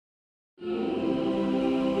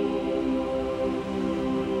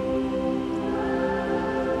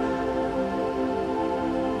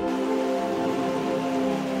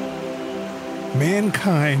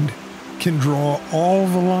Mankind can draw all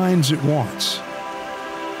the lines it wants,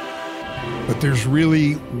 but there's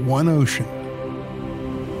really one ocean.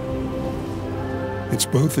 It's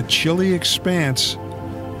both a chilly expanse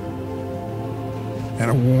and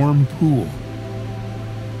a warm pool.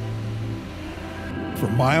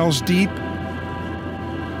 From miles deep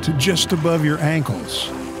to just above your ankles.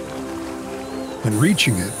 And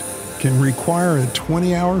reaching it can require a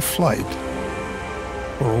 20-hour flight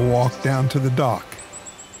or a walk down to the dock.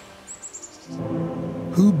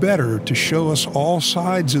 Who better to show us all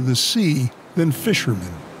sides of the sea than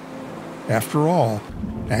fishermen? After all,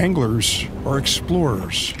 anglers are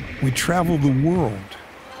explorers. We travel the world.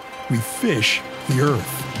 We fish the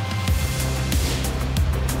earth.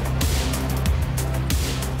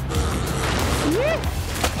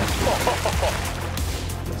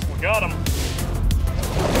 We got him.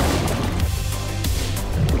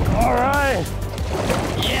 All right.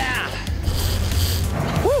 Yeah.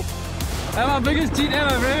 Woo. That's my biggest cheat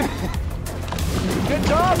ever, man. Good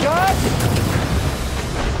job, guys.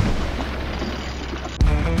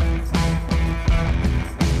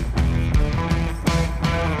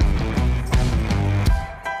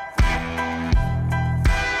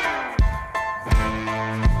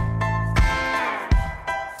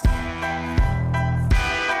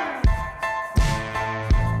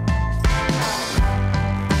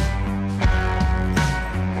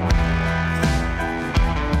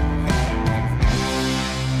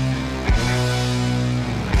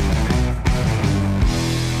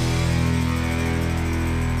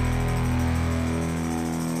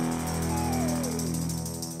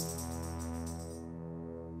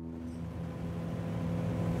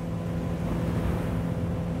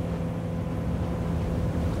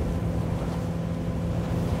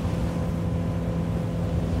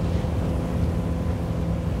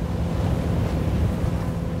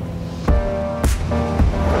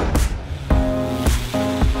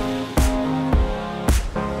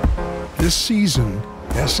 This season,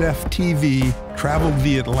 SFTV traveled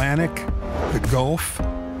the Atlantic, the Gulf,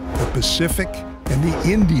 the Pacific, and the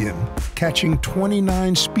Indian, catching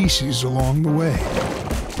 29 species along the way.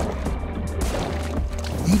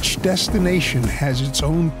 Each destination has its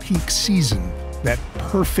own peak season, that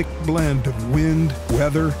perfect blend of wind,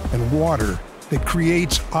 weather, and water that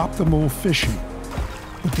creates optimal fishing.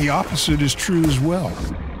 But the opposite is true as well.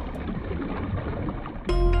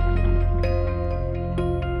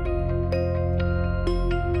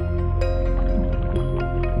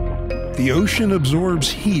 The ocean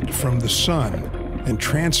absorbs heat from the sun and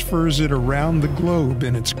transfers it around the globe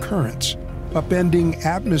in its currents, upending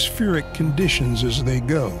atmospheric conditions as they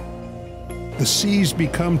go. The seas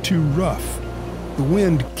become too rough. The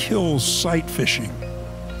wind kills sight fishing.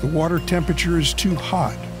 The water temperature is too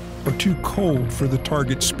hot or too cold for the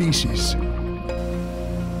target species.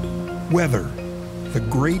 Weather, the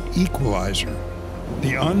great equalizer,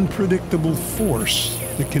 the unpredictable force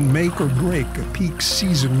that can make or break a peak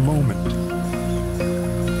season moment.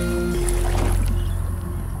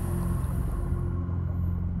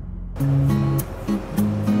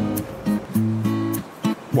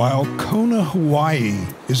 While Kona, Hawaii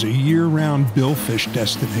is a year-round billfish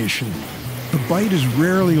destination, the bite is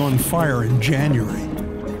rarely on fire in January.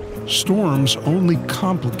 Storms only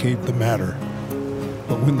complicate the matter.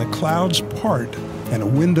 But when the clouds part and a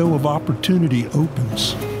window of opportunity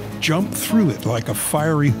opens, jump through it like a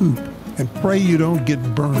fiery hoop and pray you don't get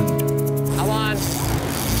burned. Come on.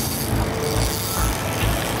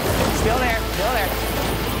 Still there, still there.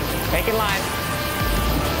 Taking line.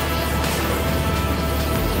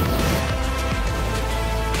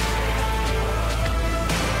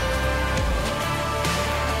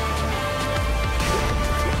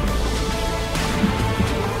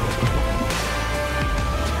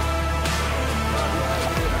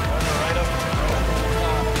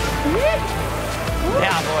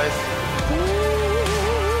 Yeah, boys.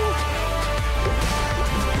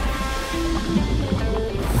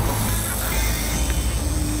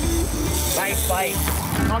 Nice bite.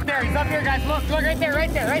 Up there, he's up here, guys. Look right there,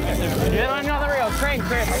 right there, right there. Get on another reel. Crane,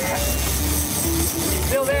 Chris.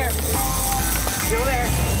 Still there. Still there.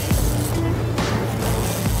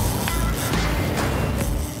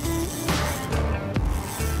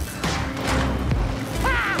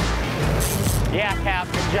 Yeah, Cap,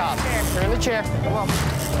 good job. Turn the chair. Come on.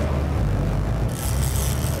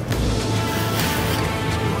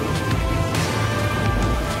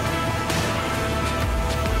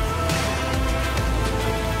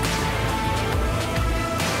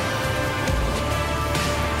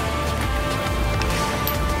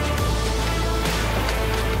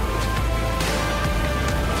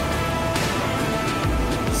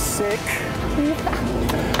 Sick.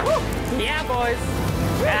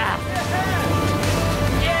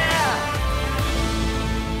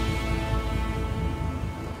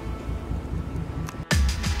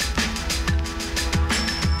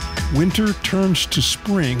 Winter turns to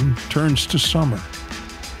spring, turns to summer.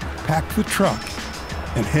 Pack the truck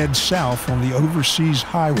and head south on the overseas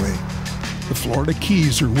highway. The Florida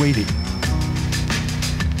Keys are waiting.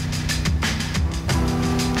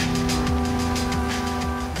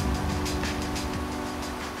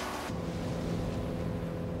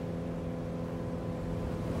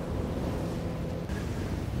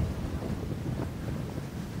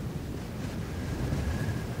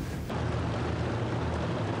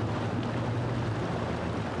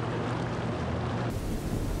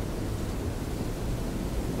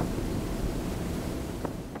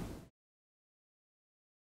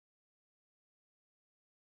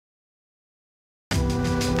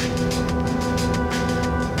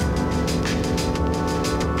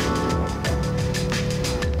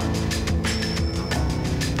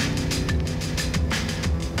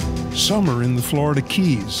 Summer in the Florida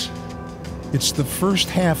Keys. It's the first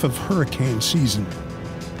half of hurricane season.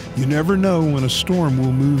 You never know when a storm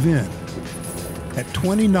will move in. At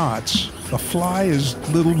 20 knots, a fly is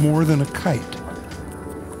little more than a kite.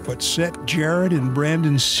 But set Jared and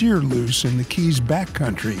Brandon Sear loose in the Keys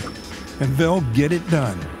backcountry, and they'll get it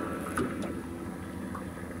done.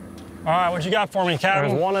 All right, what you got for me, Captain?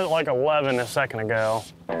 There was one at like 11 a second ago.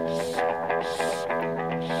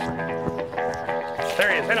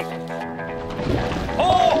 There he is, hit him.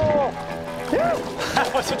 Oh!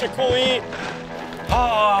 That was such a cool eat.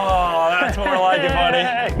 Oh, that's what we're liking,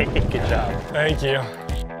 buddy. Good job. Thank you.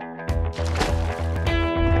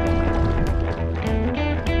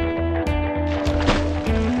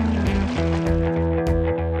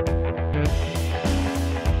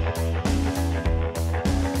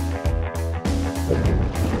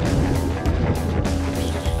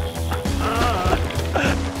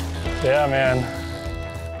 Yeah, man.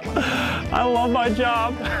 I love my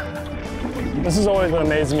job. This has always been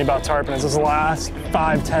amazing me about tarpon. It's this last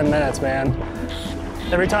 5-10 minutes, man.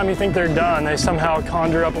 Every time you think they're done, they somehow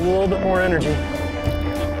conjure up a little bit more energy.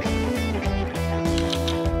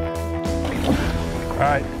 All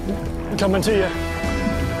right, coming to you.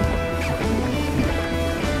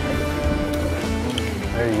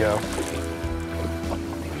 There you go.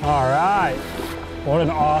 All right, what an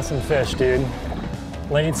awesome fish, dude.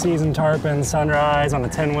 Late season tarpon, sunrise on the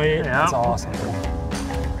 10 weight. Yeah. That's awesome.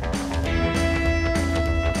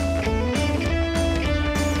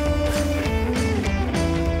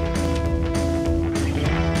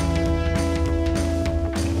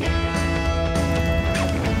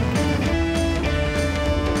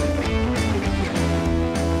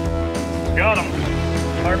 Got him.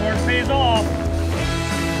 Hard work pays off.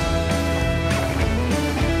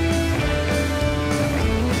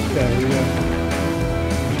 There we go.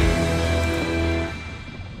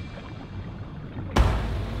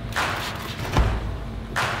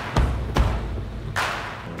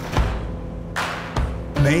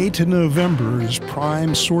 May to November is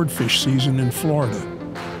prime swordfish season in Florida,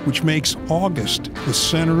 which makes August the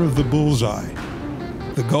center of the bullseye.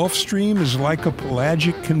 The Gulf Stream is like a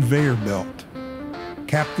pelagic conveyor belt.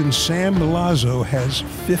 Captain Sam Milazzo has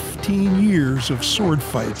 15 years of sword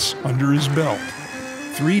fights under his belt.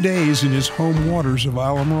 3 days in his home waters of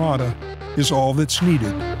Islamorada is all that's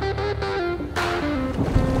needed.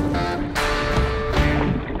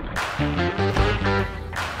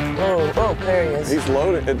 Oh, there he is. He's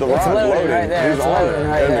loaded. The It's rod's loaded right there. He's It's on loading it.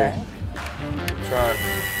 right isn't there. he? Try it.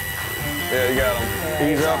 Yeah, you got him.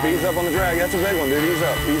 Yeah, Ease up. Ease up on the drag. That's a big one, dude. Ease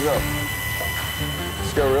up. Ease up.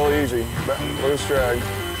 Just go real easy. Loose drag.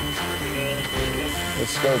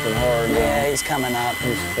 It's scoping hard. Yeah, he's coming up.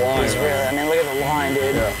 He's flying. He's really, I mean, look at the line,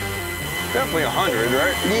 dude. Yeah. Definitely 100,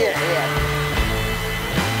 right? Yeah.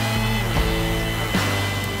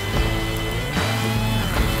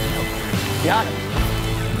 Got him.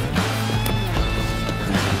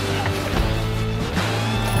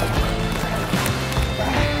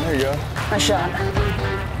 There you go. Nice shot.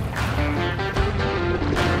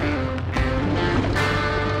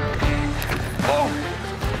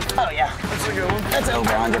 Oh, yeah. That's a good one. That's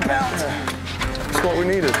over 100 pounds. That's what we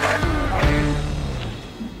needed.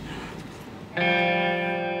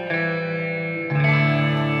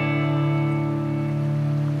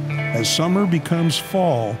 As summer becomes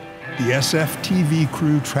fall, the SFTV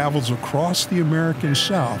crew travels across the American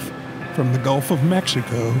South from the Gulf of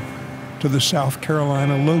Mexico to the South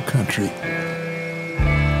Carolina Lowcountry.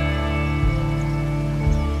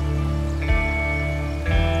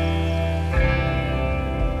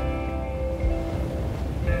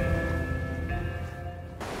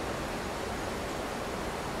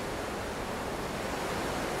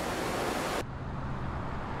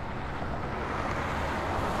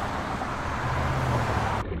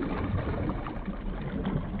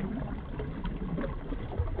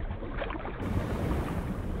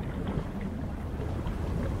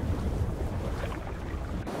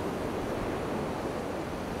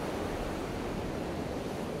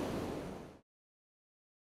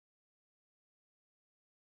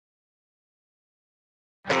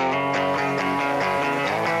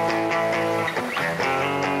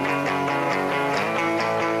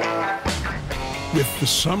 With the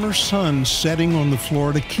summer sun setting on the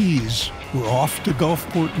Florida Keys, we're off to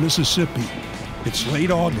Gulfport, Mississippi. It's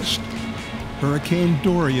late August. Hurricane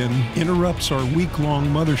Dorian interrupts our week-long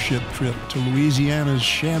mothership trip to Louisiana's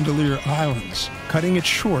Chandelier Islands, cutting it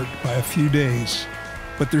short by a few days.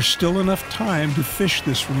 But there's still enough time to fish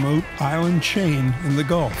this remote island chain in the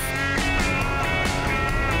Gulf.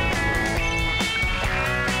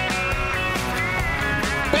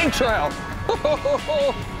 Big trout.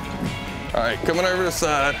 All right, coming over the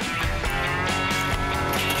side.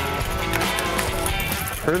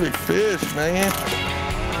 Pretty fish, man.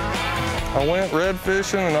 I went red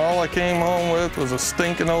fishing and all I came home with was a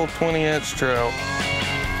stinking old 20-inch trout.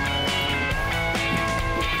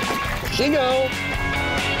 She go.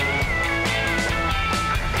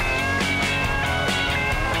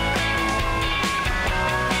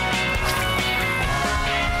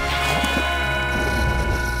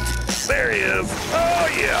 There he is. Oh,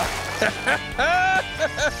 yeah.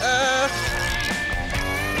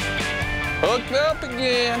 Hooked up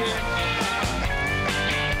again.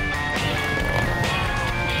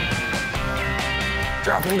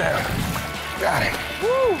 Drop him down. Got him.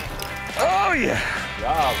 Woo. Oh, yeah. Good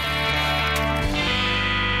job.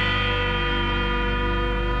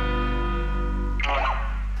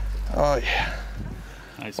 Oh, yeah.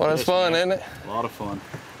 Nice Well, that's fish, fun, man. isn't it? A lot of fun.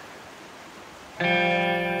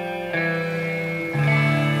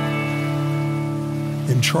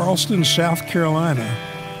 In Charleston, South Carolina,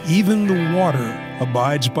 even the water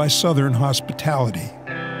abides by Southern hospitality.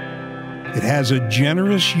 It has a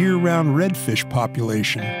generous year-round redfish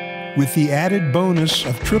population, with the added bonus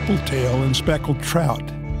of triple tail and speckled trout.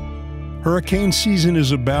 Hurricane season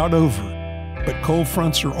is about over, but cold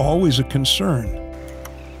fronts are always a concern.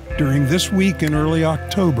 During this week in early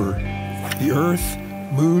October, the Earth,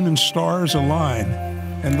 Moon, and stars align,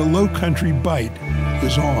 and the low country bite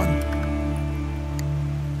is on.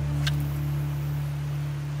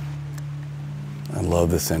 I love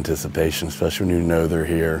this anticipation, especially when you know they're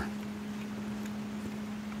here.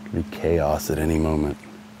 It could be chaos at any moment.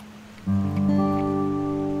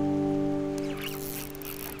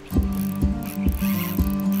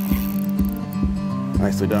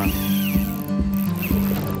 Nicely done.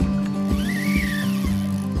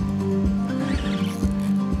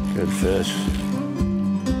 Good fish.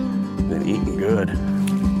 Been eating good.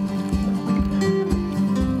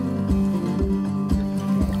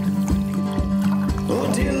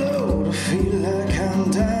 Oh dear Lord, I feel like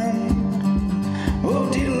I'm dying. Oh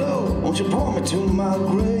dear Lord, won't you pour me to my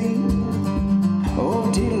grave?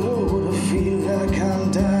 Oh dear Lord, I feel like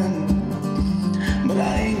I'm dying. But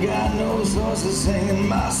I ain't got no source of singing,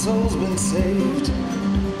 my soul's been saved.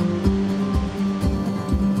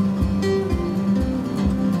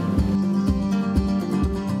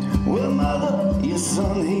 Well, mother, your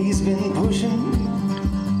son, he's been pushing.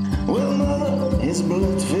 Well, mother, his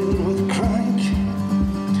blood's filled with crank.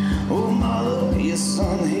 Oh, mother, your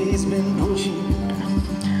son, he's been pushing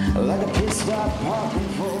like a pit stop parking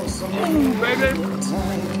for some tank.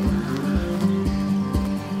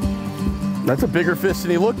 That's a bigger fish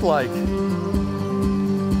than he looked like.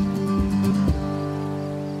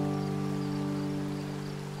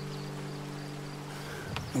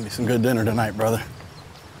 Gonna be some good dinner tonight, brother.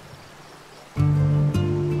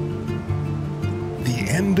 The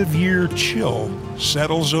end-of-year chill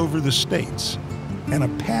settles over the states, and a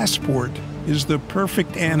passport is the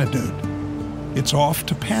perfect antidote. It's off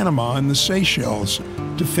to Panama and the Seychelles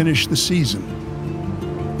to finish the season.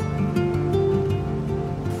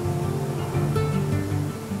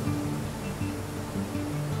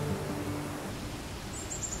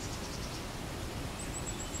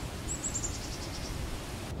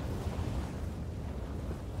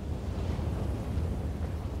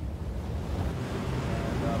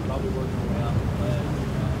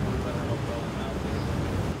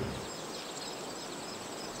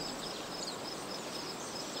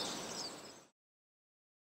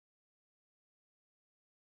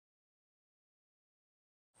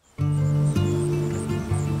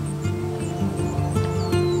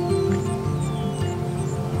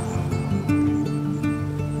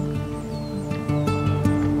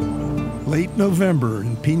 Late November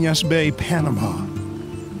in Piñas Bay, Panama.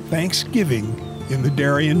 Thanksgiving in the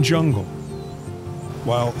Darien jungle.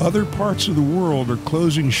 While other parts of the world are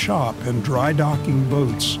closing shop and dry docking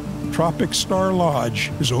boats, Tropic Star Lodge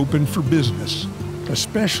is open for business,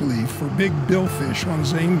 especially for big billfish on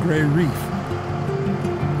Zane Grey Reef.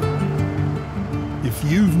 If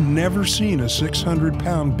you've never seen a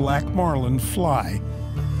 600-pound black marlin fly,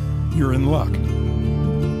 you're in luck.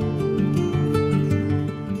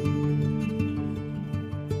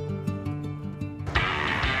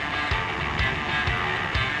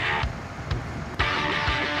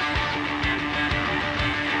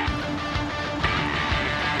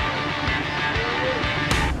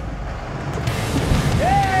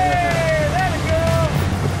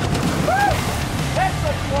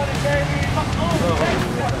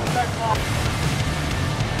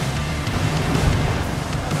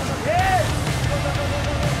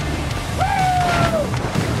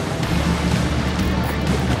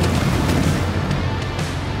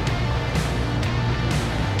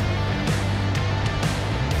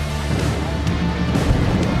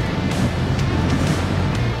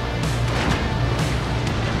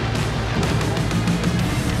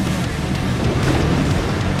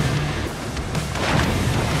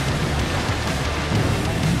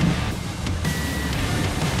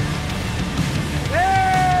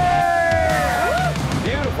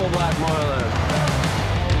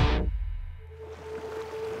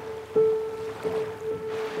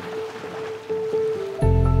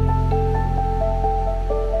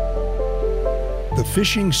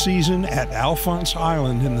 Fishing season at Alphonse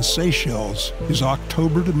Island in the Seychelles is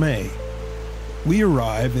October to May. We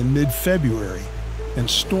arrive in mid-February, and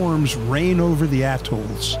storms reign over the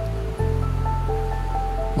atolls.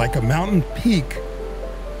 Like a mountain peak,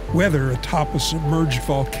 weather atop a submerged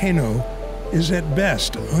volcano is at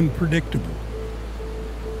best unpredictable.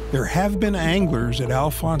 There have been anglers at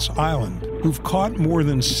Alphonse Island who've caught more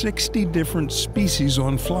than 60 different species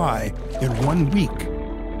on fly in 1 week.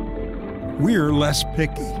 We're less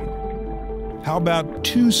picky. How about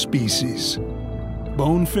 2 species,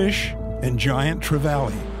 bonefish and giant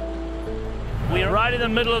trevally? We're right in the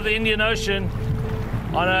middle of the Indian Ocean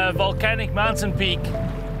on a volcanic mountain peak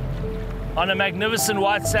on a magnificent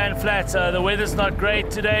white sand flat. The weather's not great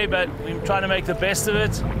today, but we're trying to make the best of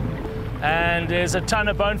it. And there's a ton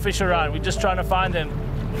of bonefish around. We're just trying to find them.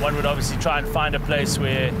 One would obviously try and find a place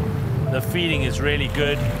where the feeding is really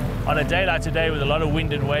good. On a day like today with a lot of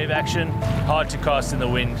wind and wave action, hard to cast in the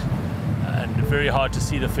wind and very hard to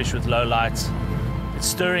see the fish with low lights. It's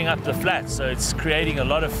stirring up the flats, so it's creating a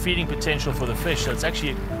lot of feeding potential for the fish. So it's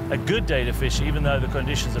actually a good day to fish, even though the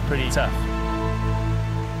conditions are pretty tough.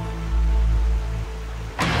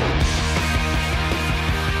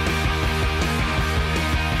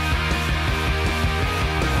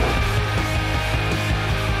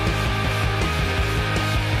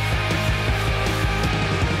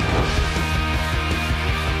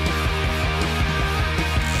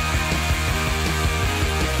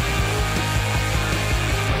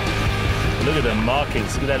 Look at the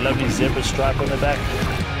markings. Look at that lovely zebra stripe on the back.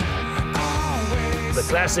 The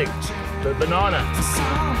classic, the banana.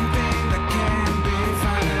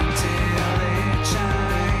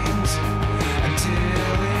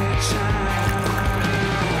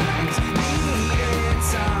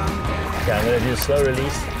 Okay, I'm going to do a slow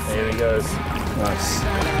release. There he goes. Nice.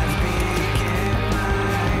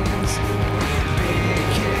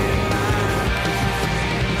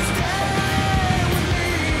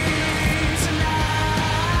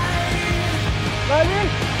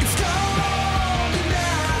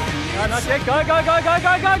 No, not yet. Go, go, go, go,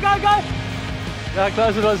 go, go, go, go! Yeah,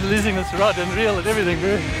 close it was releasing this rod and reel and everything,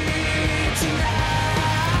 bro.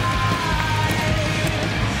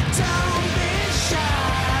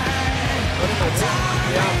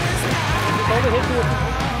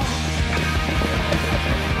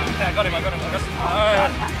 Yeah, I got him, I got him, I got him.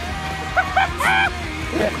 Alright.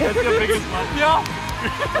 That's your biggest one. Yeah.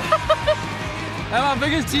 That's my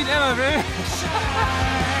biggest cheat ever, bro.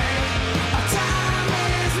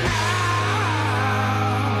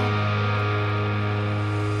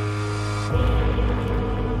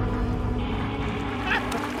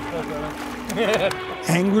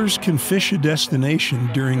 Anglers can fish a destination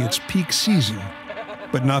during its peak season,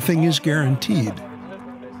 but nothing is guaranteed.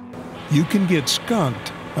 You can get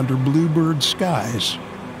skunked under bluebird skies,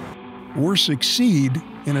 or succeed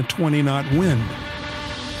in a 20-knot wind.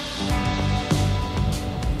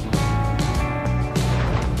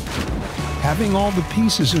 Having all the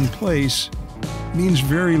pieces in place means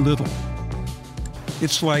very little.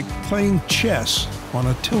 It's like playing chess on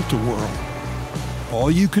a tilt-a-whirl. All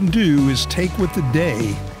you can do is take what the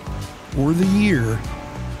day or the year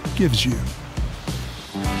gives you.